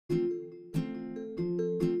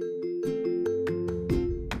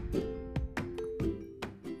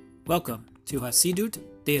Welcome to Hasidut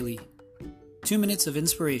Daily, 2 minutes of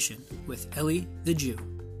inspiration with Eli the Jew.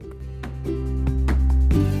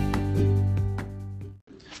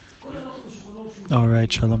 All right,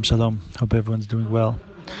 shalom, shalom. Hope everyone's doing well.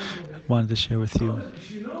 Wanted to share with you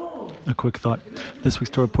a quick thought. This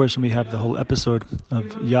week's Torah portion, we have the whole episode of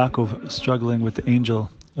Yaakov struggling with the angel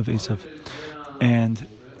of Esav, and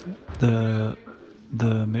the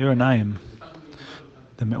Me'or Naim,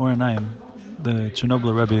 the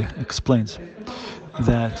Chernobyl Rebbe explains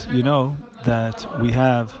that that we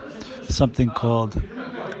have something called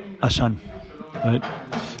Ashan, right?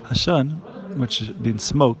 Ashan, which means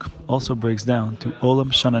smoke, also breaks down to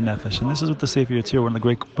Olam Shana Nefesh. And this is what the Sefer Yetzirah, one of the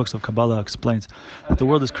great books of Kabbalah, explains, that the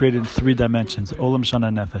world is created in 3 dimensions, Olam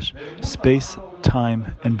Shana Nefesh, space,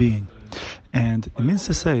 time, and being. And it means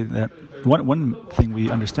to say that one thing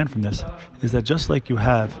we understand from this is that just like you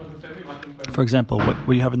have, for example, what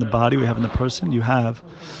you have in the body, we have in the person, you have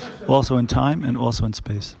also in time and also in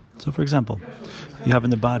space. So for example, you have in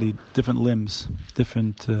the body different limbs,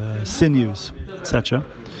 different sinews, etc.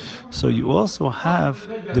 So you also have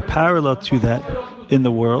the parallel to that in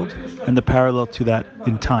the world and the parallel to that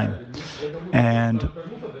in time.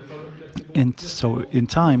 So in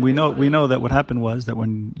time, we know that what happened was that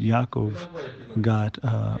when Yaakov got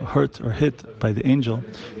hurt or hit by the angel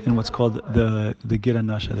in what's called the Gid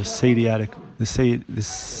HaNasha, the sciatic,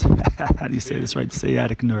 how do you say this right?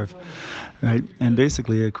 Sciatic nerve, right? And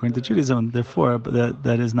basically, according to Judaism, therefore,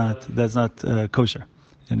 that's not kosher.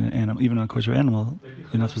 And even on a kosher animal,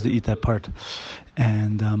 you're not supposed to eat that part.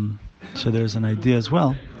 And so there's an idea as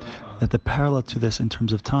well that the parallel to this in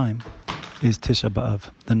terms of time is Tisha B'Av,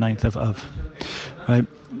 the 9th of Av, right?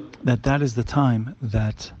 That is the time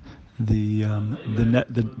that the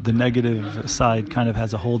negative side kind of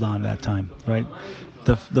has a hold on that time, right?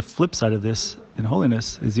 The flip side of this in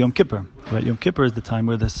holiness is Yom Kippur, right? Yom Kippur is the time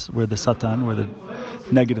where the Satan, where the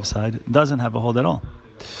negative side doesn't have a hold at all,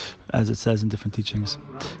 as it says in different teachings.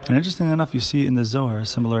 And interestingly enough, you see in the Zohar a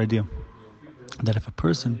similar idea, that if a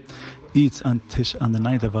person eats on the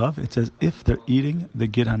 9th of Av, it's as if they're eating the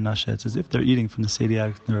Gid HaNasha. It's as if they're eating from the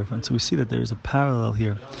sciatic nerve. And so we see that there is a parallel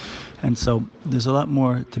here. And so there's a lot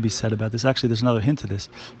more to be said about this. Actually, there's another hint to this.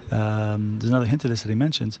 That he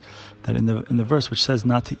mentions, that in the verse which says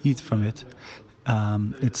not to eat from it,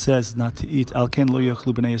 it says not to eat Al Ken Lo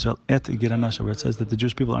Yochlu Bnei Yisrael et Gid HaNasha, where it says that the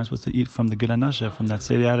Jewish people aren't supposed to eat from the Gid HaNasha, from that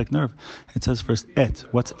sciatic nerve. It says first et.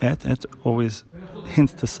 What's et? Et always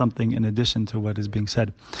hints to something in addition to what is being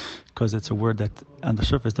said, because it's a word that on the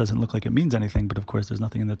surface doesn't look like it means anything, but of course there's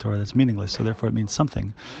nothing in the Torah that's meaningless, so therefore it means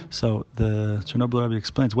something. So the Chernobyl Rebbe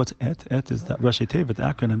explains what's et. Et is that Rashi Tevet, the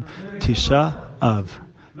acronym Tisha Av,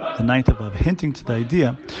 the 9th of Av, hinting to the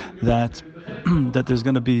idea that that there's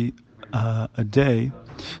going to be a day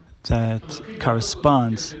that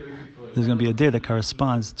corresponds. There's going to be a day that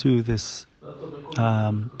corresponds to this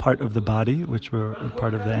part of the body, which we're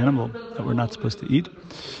part of the animal that we're not supposed to eat,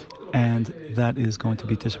 and that is going to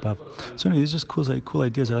be Tisha B'Av. So anyway, these are just cool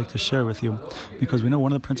ideas I like to share with you, because we know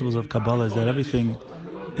one of the principles of Kabbalah is that everything.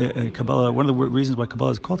 Kabbalah, one of the reasons why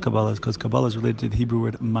Kabbalah is called Kabbalah is because Kabbalah is related to the Hebrew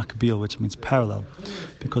word makbil, which means parallel.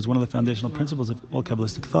 Because one of the foundational principles of all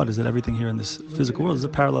Kabbalistic thought is that everything here in this physical world is a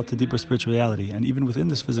parallel to deeper spiritual reality. And even within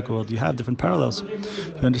this physical world, you have different parallels.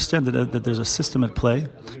 You understand that there's a system at play,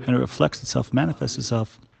 and it reflects itself, manifests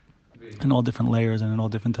itself in all different layers and in all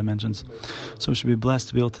different dimensions. So we should be blessed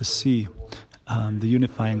to be able to see the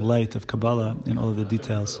unifying light of Kabbalah in all of the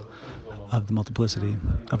details of the multiplicity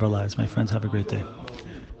of our lives. My friends, have a great day.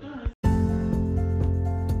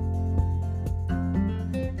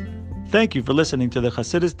 Thank you for listening to the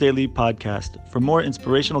Hasidus Daily Podcast. For more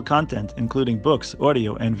inspirational content, including books,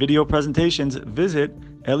 audio, and video presentations, visit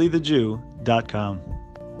elithejew.com.